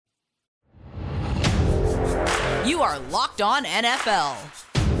You are Locked On NFL,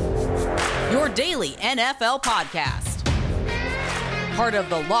 your daily NFL podcast. Part of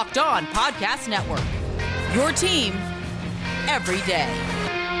the Locked On Podcast Network, your team every day.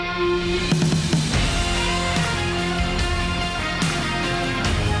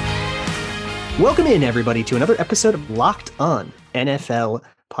 Welcome in, everybody, to another episode of Locked On NFL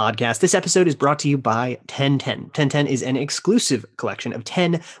Podcast. This episode is brought to you by 1010. 1010 is an exclusive collection of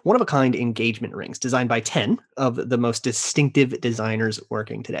 10 one-of-a-kind engagement rings designed by 10 of the most distinctive designers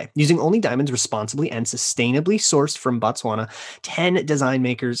working today. Using only diamonds responsibly and sustainably sourced from Botswana, 10 design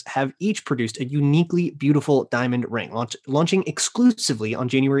makers have each produced a uniquely beautiful diamond ring, launching exclusively on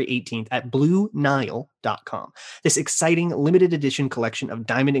January 18th at BlueNile.com. This exciting limited edition collection of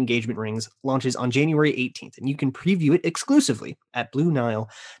diamond engagement rings launches on January 18th, and you can preview it exclusively at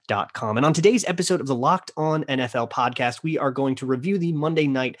BlueNile.com. And on today's episode of the Locked On NFL podcast, we are going to review the Monday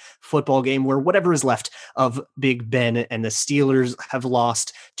night football game where whatever is left of Big Ben and the Steelers have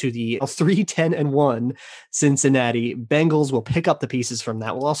lost to the 3-10-1 Cincinnati Bengals. We'll pick up the pieces from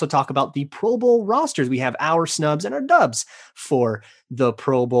that. We'll also talk about the Pro Bowl rosters. We have our snubs and our dubs for the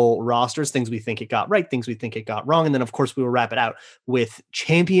Pro Bowl rosters, things we think it got right, things we think it got wrong. And then, of course, we will wrap it out with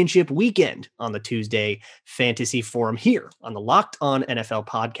championship weekend on the Tuesday Fantasy Forum here on the Locked On NFL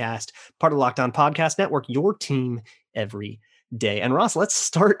podcast, part of the Locked On Podcast Network, your team every day. And Ross, let's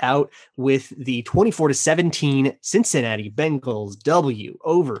start out with the 24-17 Cincinnati Bengals W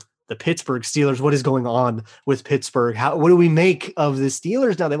over the Pittsburgh Steelers. What is going on with Pittsburgh? What do we make of the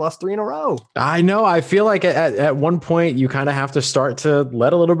Steelers now? They lost 3 in a row. I know. I feel like at one point you kind of have to start to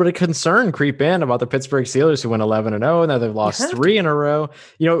let a little bit of concern creep in about the Pittsburgh Steelers, who went 11-0. Now they've lost 3 in a row.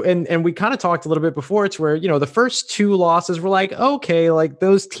 You know, and we kind of talked a little bit before. It's where, you know, the first 2 losses were like, okay, like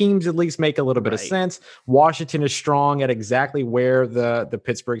those teams at least make a little bit of sense. Washington is strong at exactly where the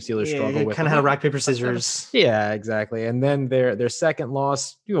Pittsburgh Steelers struggle with. Kind of had a rock, paper, scissors. Yeah, exactly. And then their second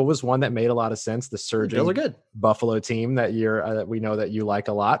loss, you know, was one that made a lot of sense. The surging Buffalo team that we know that you like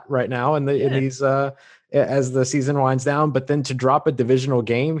a lot right now in these as the season winds down. But then to drop a divisional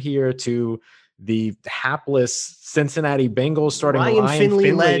game here to the hapless Cincinnati Bengals starting Ryan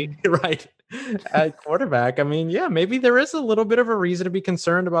Finley led right at quarterback. I mean, yeah, maybe there is a little bit of a reason to be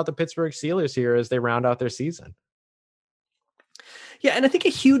concerned about the Pittsburgh Steelers here as they round out their season. Yeah, and I think a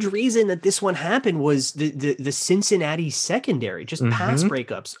huge reason that this one happened was the Cincinnati secondary, just pass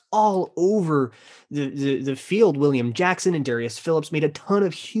breakups all over the field. William Jackson and Darius Phillips made a ton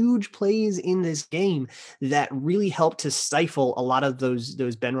of huge plays in this game that really helped to stifle a lot of those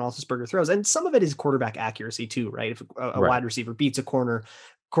Ben Roethlisberger throws. And some of it is quarterback accuracy too, right? If a wide receiver beats a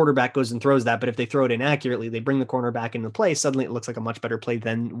quarterback goes and throws that, but if they throw it inaccurately, they bring the cornerback into play. Suddenly it looks like a much better play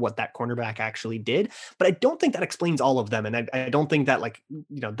than what that cornerback actually did. But I don't think that explains all of them. And I don't think that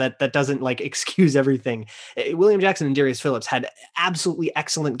that doesn't excuse everything. William Jackson and Darius Phillips had absolutely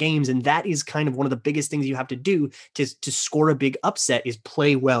excellent games. And that is kind of one of the biggest things you have to do to score a big upset is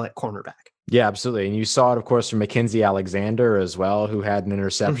play well at cornerback. Yeah, absolutely. And you saw it, of course, from Mackenzie Alexander as well, who had an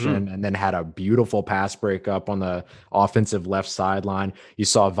interception and then had a beautiful pass breakup on the offensive left sideline. You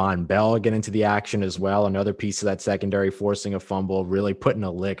saw Von Bell get into the action as well. Another piece of that secondary forcing a fumble, really putting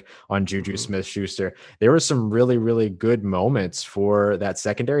a lick on Juju Smith-Schuster. There were some really, really good moments for that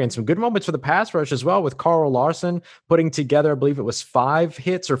secondary and some good moments for the pass rush as well, with Carl Larson putting together, I believe it was 5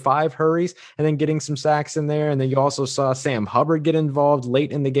 hits or 5 hurries and then getting some sacks in there. And then you also saw Sam Hubbard get involved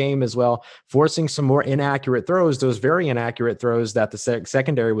late in the game as well, forcing some more inaccurate throws, those very inaccurate throws that the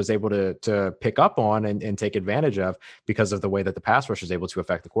secondary was able to pick up on and take advantage of because of the way that the pass rush was able to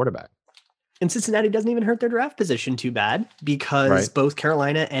affect the quarterback. And Cincinnati doesn't even hurt their draft position too bad because both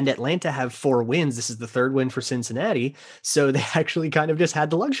Carolina and Atlanta have 4 wins. This is the 3rd win for Cincinnati. So they actually kind of just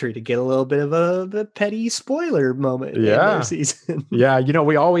had the luxury to get a little bit of a petty spoiler moment in their season. Yeah. You know,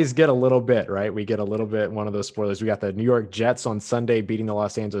 we always get a little bit, right? We get a little bit, one of those spoilers. We got the New York Jets on Sunday beating the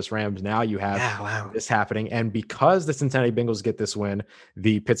Los Angeles Rams. Now you have this happening. And because the Cincinnati Bengals get this win,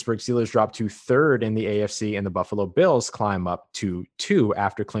 the Pittsburgh Steelers drop to 3rd in the AFC and the Buffalo Bills climb up to 2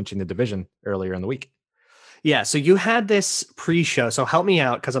 after clinching the division earlier in the week. Yeah. So you had this pre-show. So help me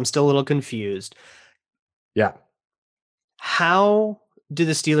out because I'm still a little confused. Yeah. How do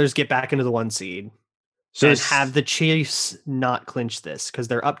the Steelers get back into the 1 seed and have the Chiefs not clinch this? Because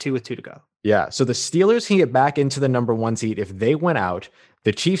they're up 2 with 2 to go. Yeah. So the Steelers can get back into the number 1 seed if they win out.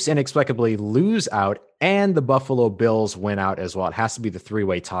 The Chiefs inexplicably lose out and the Buffalo Bills win out as well. It has to be the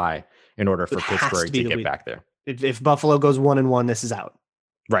 3-way tie in order for Pittsburgh to get back there. If Buffalo goes 1-1, this is out.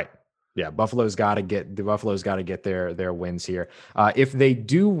 Right. Yeah, Buffalo's got to get their wins here. If they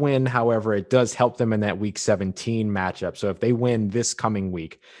do win, however, it does help them in that Week 17 matchup. So if they win this coming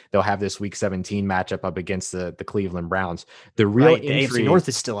week, they'll have this Week 17 matchup up against the Cleveland Browns. The real the AFC North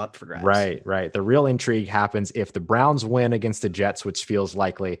is still up for grabs. Right. The real intrigue happens if the Browns win against the Jets, which feels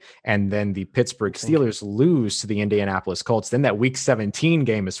likely, and then the Pittsburgh Steelers lose to the Indianapolis Colts. Then that Week 17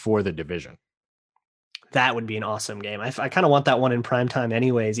 game is for the division. That would be an awesome game. I kind of want that one in prime time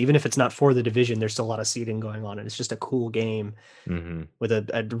anyways. Even if it's not for the division, there's still a lot of seeding going on, and it's just a cool game with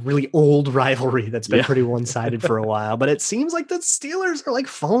a really old rivalry that's been pretty one-sided for a while. But it seems like the Steelers are like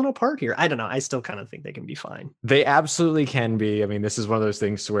falling apart here. I don't know. I still kind of think they can be fine. They absolutely can be. I mean, this is one of those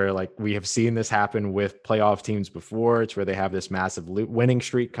things where like we have seen this happen with playoff teams before. It's where they have this massive winning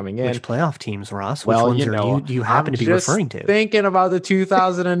streak coming in. Which playoff teams, Ross? Which ones do you happen to be referring to? Thinking about the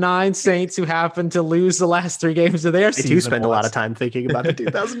 2009 Saints who happened to lose the last 3 games of their season. I do spend a lot of time thinking about the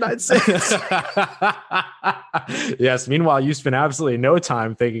 2009 Saints. Yes. Meanwhile, you spend absolutely no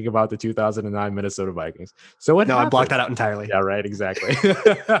time thinking about the 2009 Minnesota Vikings. So what? No, I blocked that out entirely. Yeah, right. Exactly.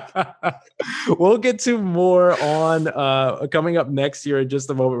 We'll get to more on coming up next year in just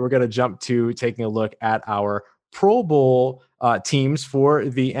a moment. We're going to jump to taking a look at our Pro Bowl teams for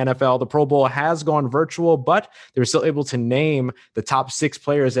the NFL. The Pro Bowl has gone virtual, but they're still able to name the top 6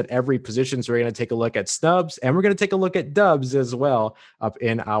 players at every position. So we're going to take a look at snubs and we're going to take a look at dubs as well up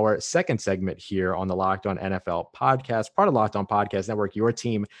in our second segment here on the Locked On NFL podcast, part of Locked On Podcast Network, your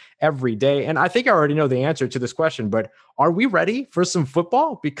team every day. And I think I already know the answer to this question, but are we ready for some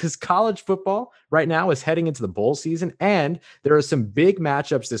football? Because college football right now is heading into the bowl season, and there are some big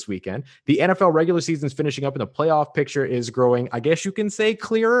matchups this weekend. The NFL regular season is finishing up, and the playoff picture is growing, I guess you can say,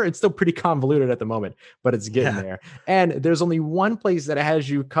 clearer. It's still pretty convoluted at the moment, but it's getting there. And there's only one place that has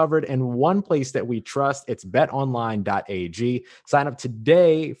you covered and one place that we trust. It's betonline.ag. Sign up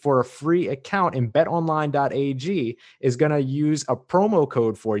today for a free account, and betonline.ag is going to use a promo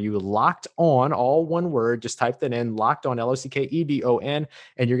code for you, Locked On, all one word. Just type that in, Locked On, LOCKEDON,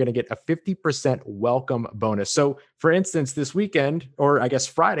 and you're going to get a 50% welcome bonus. So for instance, this weekend, or I guess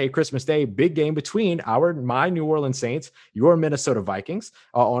Friday, Christmas Day, big game between my New Orleans Saints, your Minnesota Vikings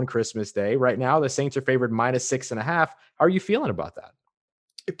on Christmas Day. Right now, the Saints are favored -6.5. How are you feeling about that?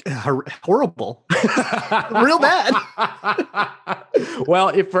 Horrible. Real bad. Well,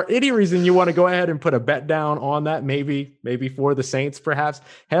 if for any reason you want to go ahead and put a bet down on that, maybe for the Saints, perhaps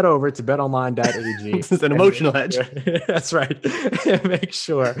head over to betonline.ag. This is an emotional hedge. That's right. Make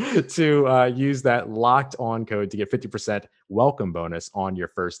sure to use that Locked On code to get 50% welcome bonus on your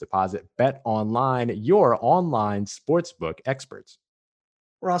first deposit. Bet Online, your online sportsbook experts.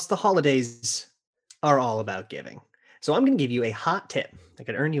 Ross, the holidays are all about giving. So I'm going to give you a hot tip that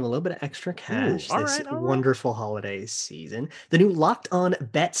could earn you a little bit of extra cash this wonderful holiday season. The new Locked On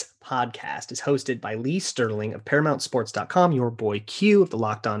Bets podcast is hosted by Lee Sterling of ParamountSports.com, your boy Q of the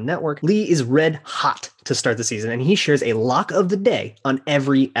Locked On Network. Lee is red hot to start the season, and he shares a lock of the day on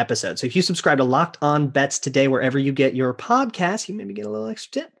every episode. So if you subscribe to Locked On Bets today, wherever you get your podcast, you maybe get a little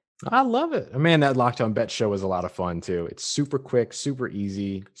extra tip. I love it. Man, that Locked On Bet show was a lot of fun too. It's super quick, super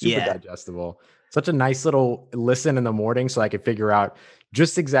easy, super digestible. Such a nice little listen in the morning so I could figure out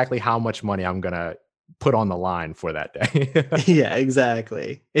just exactly how much money I'm going to put on the line for that day. Yeah,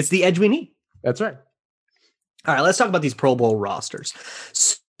 exactly. It's the edge we need. That's right. All right, let's talk about these Pro Bowl rosters.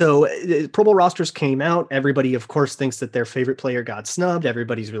 So Pro Bowl rosters came out. Everybody, of course, thinks that their favorite player got snubbed.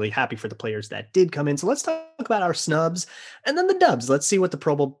 Everybody's really happy for the players that did come in. So let's talk about our snubs and then the dubs. Let's see what the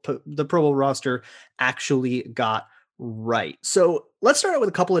Pro Bowl roster actually got right. So let's start out with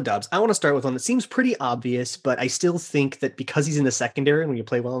a couple of dubs. I want to start with one that seems pretty obvious, but I still think that because he's in the secondary, and when you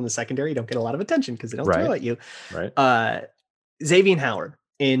play well in the secondary, you don't get a lot of attention because they don't throw at you. Right. Xavier Howard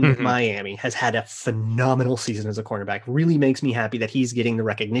in Miami has had a phenomenal season as a cornerback. Really makes me happy that he's getting the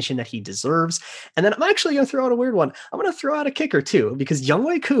recognition that he deserves. And then I'm actually going to throw out a weird one. I'm going to throw out a kicker too, because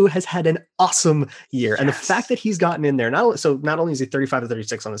Younghoe Koo has had an awesome year. Yes. And the fact that he's gotten in there, not only is he 35 to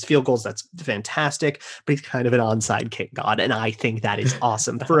 36 on his field goals, that's fantastic, but he's kind of an onside kick god. And I think that is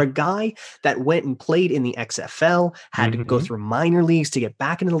awesome. For a guy that went and played in the XFL, had to go through minor leagues to get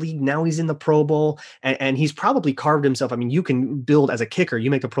back into the league. Now he's in the Pro Bowl, and he's probably carved himself. I mean, you can build as a kicker,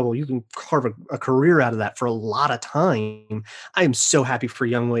 you make a Pro Bowl, you can carve a career out of that for a lot of time. I am so happy for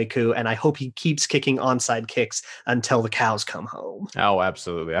Younghoe Koo, and I hope he keeps kicking onside kicks until the cows come home. Oh,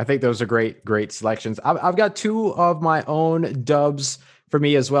 absolutely. I think those are great selections. I've got 2 of my own dubs for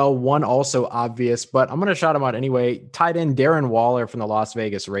me as well. One also obvious, but I'm going to shout him out anyway. Tight end Darren Waller from the Las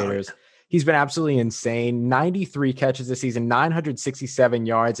Vegas Raiders. He's been absolutely insane. 93 catches this season, 967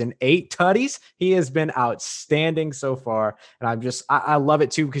 yards, and 8 tutties. He has been outstanding so far. And I love it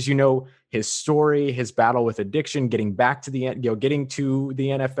too, because his story, his battle with addiction, getting back to the end, getting to the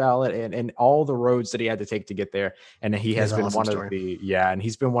NFL and all the roads that he had to take to get there. And he has been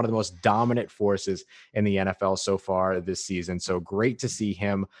he's been one of the most dominant forces in the NFL so far this season. So great to see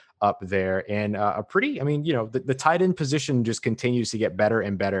him up there. And the tight end position just continues to get better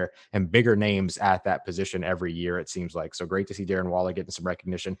and better and bigger names at that position every year, it seems like. So great to see Darren Waller getting some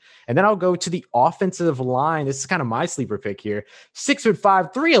recognition. And then I'll go to the offensive line. This is kind of my sleeper pick here.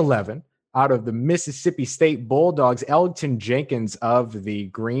 6'5", 311. Out of the Mississippi State Bulldogs, Elgton Jenkins of the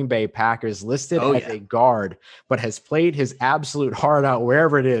Green Bay Packers, listed as a guard, but has played his absolute heart out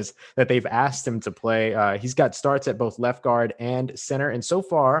wherever it is that they've asked him to play. He's got starts at both left guard and center, and so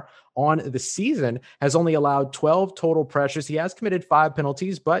far on the season has only allowed 12 total pressures. He has committed 5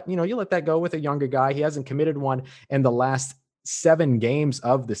 penalties, but you let that go with a younger guy. He hasn't committed one in the last 7 games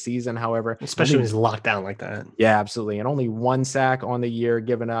of the season, however, especially when he's locked down like that. Yeah, absolutely. And only 1 sack on the year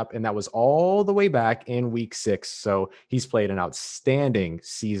given up, and that was all the way back in week 6. So he's played an outstanding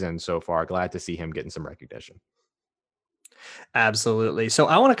season so far. Glad to see him getting some recognition. Absolutely. So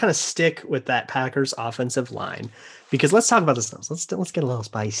I want to kind of stick with that Packers offensive line, because let's talk about the Snubs. Let's get a little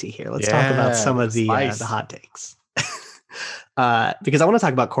spicy here. Let's talk about some of the hot takes. Because I want to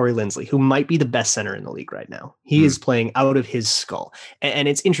talk about Corey Linsley, who might be the best center in the league right now. He is playing out of his skull. And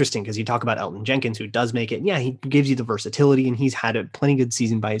it's interesting because you talk about Elgton Jenkins, who does make it. And yeah, he gives you the versatility, and he's had a plenty good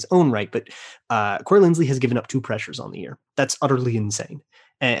season by his own right. But Corey Linsley has given up 2 pressures on the year. That's utterly insane.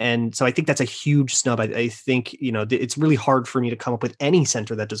 And so I think that's a huge snub. I think, it's really hard for me to come up with any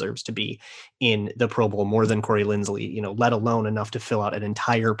center that deserves to be in the Pro Bowl more than Corey Linsley, let alone enough to fill out an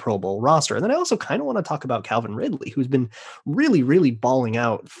entire Pro Bowl roster. And then I also kind of want to talk about Calvin Ridley, who's been really, really balling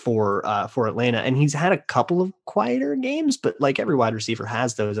out for Atlanta. And he's had a couple of quieter games, but like every wide receiver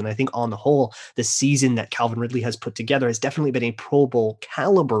has those. And I think on the whole, the season that Calvin Ridley has put together has definitely been a Pro Bowl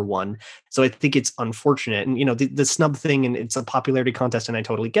caliber one. So I think it's unfortunate. And, the snub thing, and it's a popularity contest, and I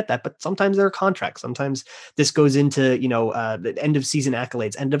totally get that, but sometimes there are contracts. Sometimes this goes into, the end of season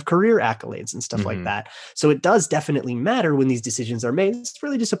accolades, end of career accolades and stuff like that. So it does definitely matter when these decisions are made. It's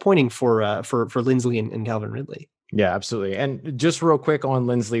really disappointing for Linsley and Calvin Ridley. Yeah, absolutely. And just real quick on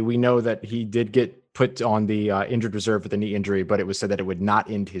Linsley, we know that he did get put on the injured reserve with a knee injury, but it was said that it would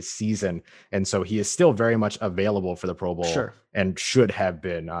not end his season. And so he is still very much available for the Pro Bowl. Sure. And should have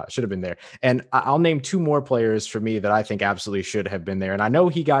been there. And I'll name 2 more players for me that I think absolutely should have been there. And I know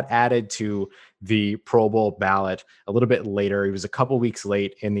he got added to the Pro Bowl ballot a little bit later. He was a couple weeks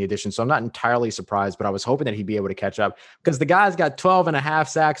late in the addition, so I'm not entirely surprised, but I was hoping that he'd be able to catch up, because the guy's got 12 and a half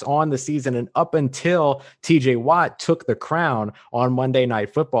sacks on the season. And up until TJ Watt took the crown on Monday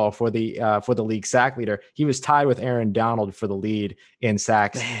Night Football for the league sack leader, he was tied with Aaron Donald for the lead in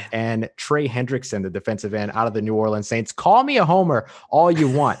sacks. Man. And Trey Hendrickson, the defensive end out of the New Orleans Saints. Call me a homer all you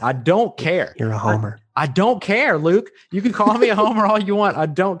want. I don't care. You're a homer. I don't care, Luke. You can call me a homer all you want. I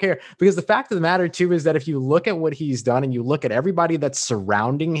don't care. Because the fact of the matter, too, is that if you look at what he's done and you look at everybody that's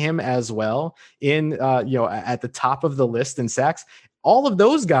surrounding him as well in, at the top of the list in sacks, all of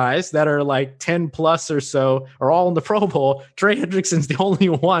those guys that are like 10 plus or so are all in the Pro Bowl. Trey Hendrickson's the only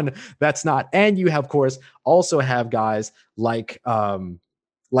one that's not. And you have, of course, also have guys like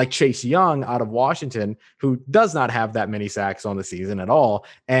Chase Young out of Washington, who does not have that many sacks on the season at all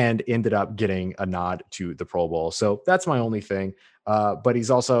and ended up getting a nod to the Pro Bowl. So that's my only thing. But he's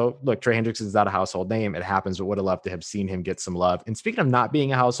also, Trey Hendrickson is not a household name. It happens, but would have loved to have seen him get some love. And speaking of not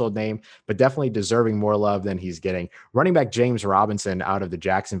being a household name, but definitely deserving more love than he's getting, running back James Robinson out of the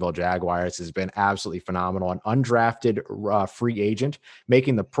Jacksonville Jaguars has been absolutely phenomenal. An undrafted free agent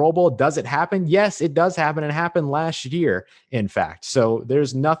making the Pro Bowl. Does it happen? Yes, it does happen. It happened last year, in fact. So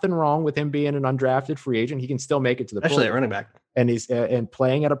there's nothing wrong with him being an undrafted free agent. He can still make it to the Pro Bowl. Especially at running back. And he's and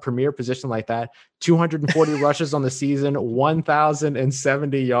playing at a premier position like that. 240 rushes on the season,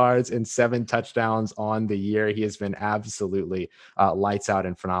 1,070 yards and 7 touchdowns on the year. He has been absolutely lights out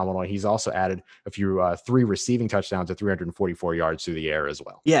and phenomenal. He's also added a few 3 receiving touchdowns at 344 yards through the air as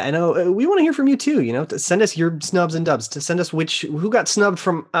well. Yeah, I know. We want to hear from you too. To send us your snubs and dubs. To send us who got snubbed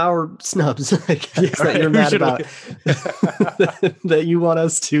from our snubs. That you're mad about. That you want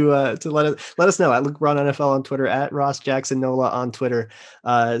us to let us know at Luke Brown NFL on Twitter, at Ross Jackson Nola on Twitter.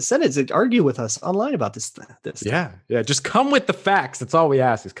 Send it to argue with us online about this. Yeah. Just come with the facts. That's all we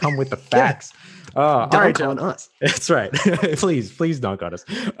ask is come with the facts. Dunk all right, on us. That's right. please dunk on us.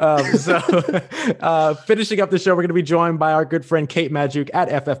 Finishing up the show, we're going to be joined by our good friend Kate Maggiuk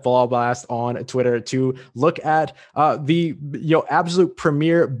at FF Ball Blast on Twitter to look at the absolute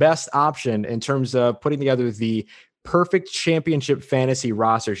premier best option in terms of putting together the perfect championship fantasy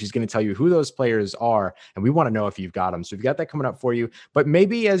roster. She's going to tell you who those players are, and we want to know if you've got them. So we've got that coming up for you. But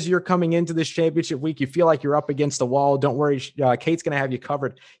maybe as you're coming into this championship week, you feel like you're up against the wall. Don't worry. Kate's going to have you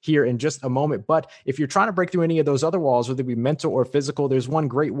covered here in just a moment. But if you're trying to break through any of those other walls, whether it be mental or physical, there's one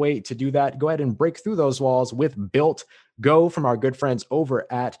great way to do that. Go ahead and break through those walls with Built Go from our good friends over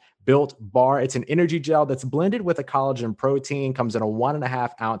at Built Bar. It's an energy gel that's blended with a collagen protein, comes in a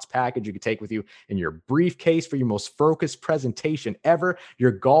 1.5 ounce package you can take with you in your briefcase for your most focused presentation ever,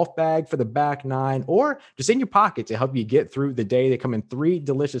 your golf bag for the back nine, or just in your pocket to help you get through the day. They come in 3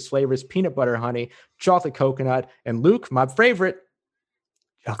 delicious flavors: peanut butter honey, chocolate coconut, and Luke, my favorite,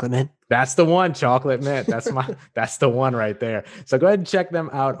 chocolate mint. That's the one, chocolate mint. That's the one right there. So go ahead and check them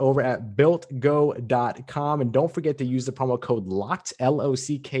out over at builtgo.com. And don't forget to use the promo code LOCKED,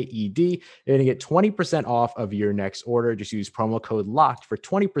 LOCKED. You're going to get 20% off of your next order. Just use promo code LOCKED for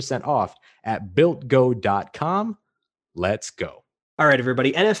 20% off at builtgo.com. Let's go. All right,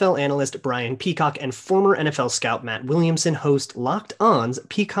 everybody. NFL analyst Brian Peacock and former NFL scout Matt Williamson host Locked On's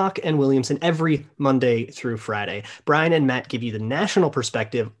Peacock and Williamson every Monday through Friday. Brian and Matt give you the national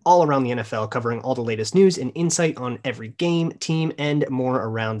perspective all around the NFL, covering all the latest news and insight on every game, team, and more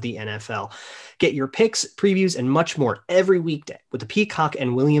around the NFL. Get your picks, previews, and much more every weekday with the Peacock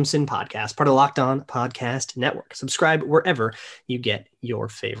and Williamson podcast, part of Locked On Podcast Network. Subscribe wherever you get your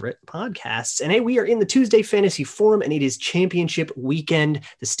favorite podcasts. And hey, we are in the Tuesday Fantasy Forum, and it is championship weekend.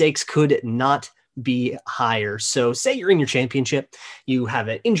 The stakes could not be higher. So say you're in your championship, you have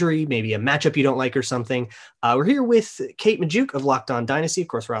an injury, maybe a matchup you don't like or something. We're here with Kate Maggiuk of Locked On Dynasty, of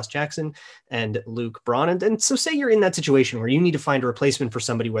course, Ross Jackson and Luke Braun. And so say you're in that situation where you need to find a replacement for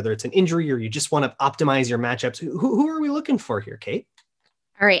somebody, whether it's an injury or you just want to optimize your matchups. Who are we looking for here, Kate?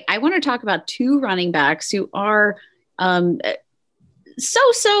 All right. I want to talk about 2 running backs who are available.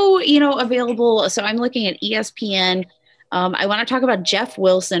 So I'm looking at ESPN. I want to talk about Jeff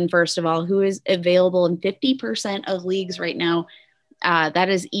Wilson, first of all, who is available in 50% of leagues right now. That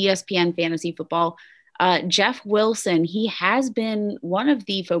is ESPN Fantasy Football. Jeff Wilson, he has been one of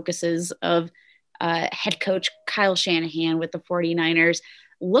the focuses of head coach Kyle Shanahan with the 49ers.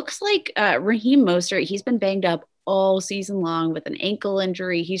 Looks like Raheem Mostert, he's been banged up all season long with an ankle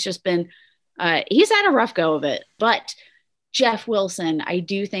injury. He's just been, he's had a rough go of it. But Jeff Wilson, I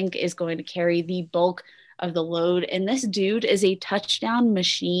do think, is going to carry the bulk of the load. And this dude is a touchdown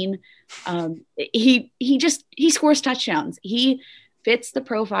machine. He scores touchdowns. He fits the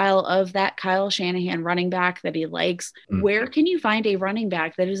profile of that Kyle Shanahan running back that he likes. Where can you find a running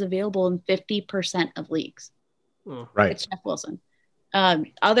back that is available in 50% of leagues? Right. It's Jeff Wilson.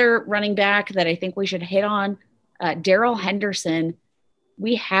 Other running back that I think we should hit on, Darrell Henderson.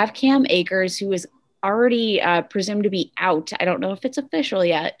 We have Cam Akers, who is already presumed to be out. I don't know if it's official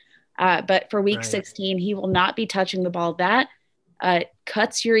yet. But for week 16, he will not be touching the ball. That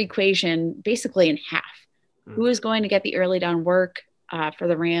cuts your equation basically in half. Who is going to get the early down work for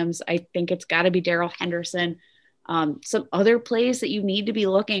the Rams? I think it's got to be Darrell Henderson. Some other plays that you need to be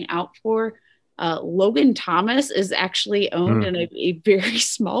looking out for. Logan Thomas is actually owned in a very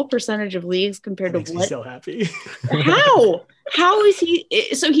small percentage of leagues compared to what. Makes me so happy. How is he?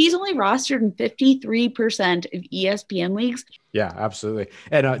 So he's only rostered in 53% of ESPN leagues. Yeah, absolutely.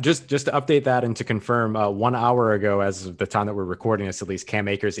 And just to update that and to confirm, 1 hour ago, as of the time that we're recording this, at least, Cam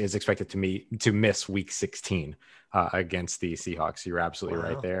Akers is expected to miss week 16 against the Seahawks. You're absolutely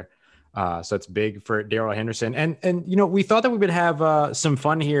right there. So it's big for Darrell Henderson. And we thought that we would have some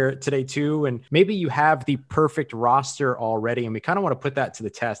fun here today too. And maybe you have the perfect roster already, and we kind of want to put that to the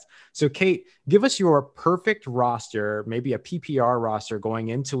test. So Kate, give us your perfect roster, maybe a PPR roster going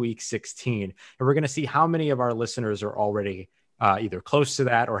into week 16. And we're going to see how many of our listeners are already either close to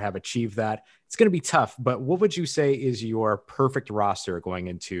that or have achieved that. It's going to be tough, but what would you say is your perfect roster going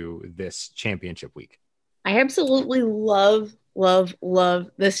into this championship week? I absolutely love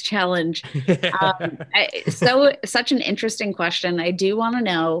this challenge. Such an interesting question. I do want to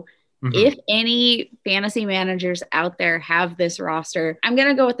know if any fantasy managers out there have this roster. I'm going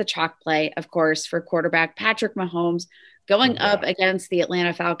to go with the chalk play, of course, for quarterback Patrick Mahomes going up against the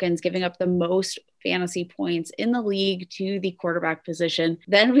Atlanta Falcons, giving up the most fantasy points in the league to the quarterback position.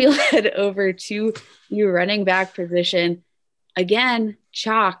 Then we'll head over to the running back position. Again,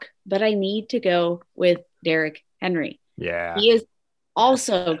 chalk, but I need to go with Derrick Henry. Yeah. He is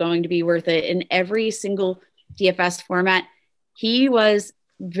also going to be worth it in every single DFS format. He was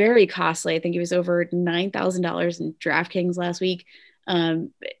very costly. I think he was over $9,000 in DraftKings last week.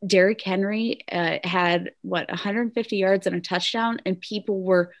 Derrick Henry had 150 yards and a touchdown, and people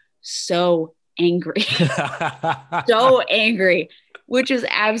were so angry, so angry, which is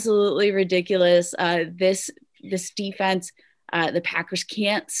absolutely ridiculous. This defense, the Packers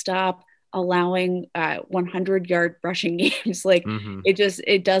can't stop allowing 100-yard rushing games. Like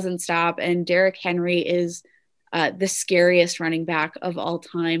it doesn't stop. And Derrick Henry is the scariest running back of all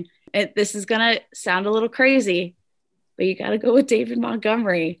time. This is going to sound a little crazy, but you got to go with David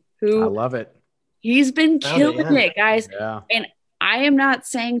Montgomery, who I love it. He's been killing it, guys. Yeah. And I am not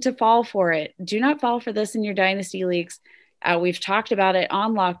saying to fall for it. Do not fall for this in your dynasty leagues. We've talked about it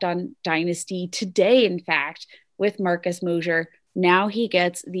on Locked On Dynasty today, in fact, with Marcus Mosher. Now he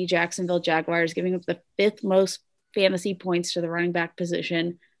gets the Jacksonville Jaguars, giving up the 5th most fantasy points to the running back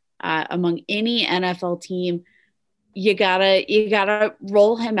position among any NFL team. You gotta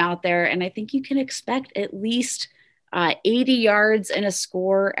roll him out there, and I think you can expect at least 80 yards and a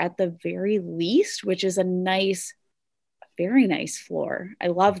score at the very least, which is a very nice floor. I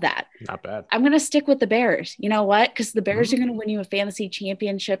love that. Not bad. I'm gonna stick with the Bears. You know what? Because the Bears are gonna win you a fantasy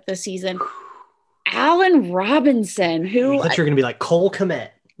championship this season. Allen Robinson, who I thought you were gonna be like Cole Kmet.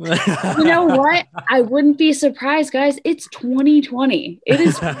 You know what? I wouldn't be surprised, guys. It's 2020. It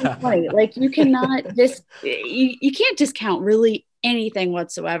is 2020. Like you cannot you can't discount really anything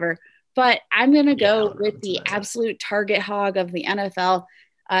whatsoever. But I'm gonna go with the absolute target hog of the NFL.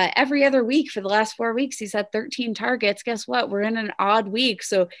 Every other week for the last 4 weeks, he's had 13 targets. Guess what? We're in an odd week,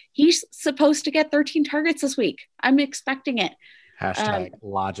 so he's supposed to get 13 targets this week. I'm expecting it. Hashtag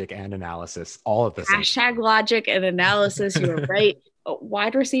logic and analysis. All of this. Hashtag logic and analysis. You're right.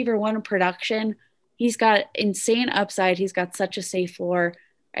 Wide receiver 1 production. He's got insane upside. He's got such a safe floor.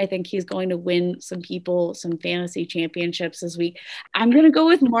 I think he's going to win some people some fantasy championships this week. I'm going to go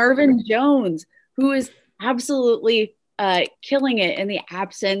with Marvin Jones, who is absolutely killing it in the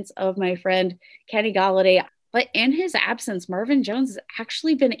absence of my friend Kenny Golladay. But in his absence, Marvin Jones has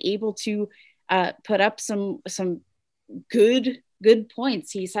actually been able to put up some good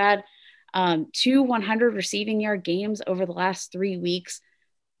points. He's had 2 100 receiving yard games over the last 3 weeks.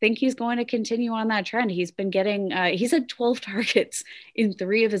 I think he's going to continue on that trend. He's been getting, he's had 12 targets in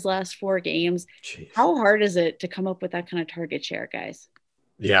 3 of his last 4 games. Jeez. How hard is it to come up with that kind of target share, guys?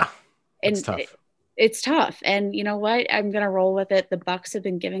 Yeah, it's tough. It's tough. And you know what? I'm going to roll with it. The Bucs have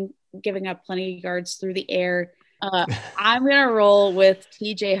been giving up plenty of yards through the air. I'm going to roll with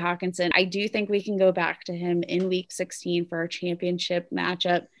TJ Hawkinson. I do think we can go back to him in week 16 for our championship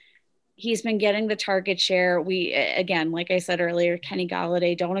matchup. He's been getting the target share. We, again, like I said earlier, Kenny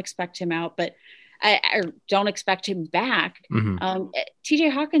Golladay, don't expect him out, but I don't expect him back.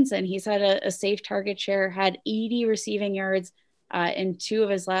 TJ Hawkinson, he's had a safe target share, had 80 receiving yards in 2 of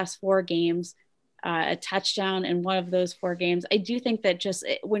his last 4 games, a touchdown in 1 of those 4 games. I do think that just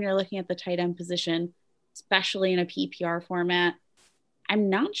when you're looking at the tight end position, especially in a PPR format, I'm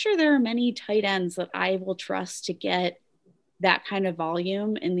not sure there are many tight ends that I will trust to get that kind of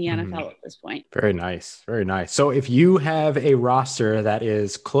volume in the NFL at this point. Very nice. Very nice. So if you have a roster that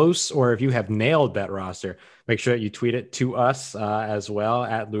is close, or if you have nailed that roster, make sure that you tweet it to us as well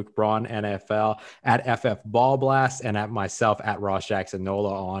at Luke Braun NFL, at FF Ball Blast, and at myself at Ross Jackson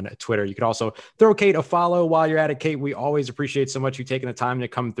Nola on Twitter. You could also throw Kate a follow while you're at it. Kate, we always appreciate so much you taking the time to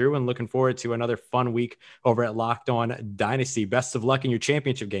come through, and looking forward to another fun week over at Locked On Dynasty. Best of luck in your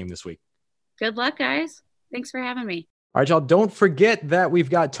championship game this week. Good luck, guys. Thanks for having me. All right, y'all, don't forget that we've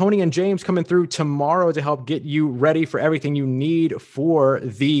got Tony and James coming through tomorrow to help get you ready for everything you need for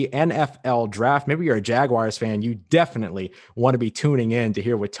the NFL draft. Maybe you're a Jaguars fan. You definitely want to be tuning in to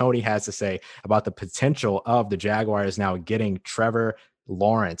hear what Tony has to say about the potential of the Jaguars now getting Trevor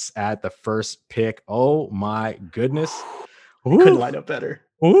Lawrence at the first pick. Oh, my goodness. Couldn't line up better.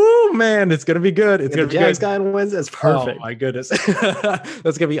 Oh man, it's gonna be good. It's gonna be Jags good. guy wins. That's perfect. Oh my goodness,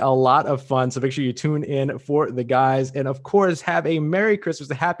 that's gonna be a lot of fun. So make sure you tune in for the guys, and of course, have a Merry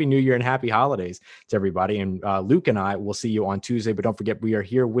Christmas, a Happy New Year, and Happy Holidays to everybody. And Luke and I will see you on Tuesday. But don't forget, we are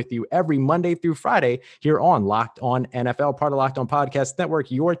here with you every Monday through Friday here on Locked On NFL, part of Locked On Podcast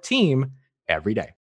Network. Your team every day.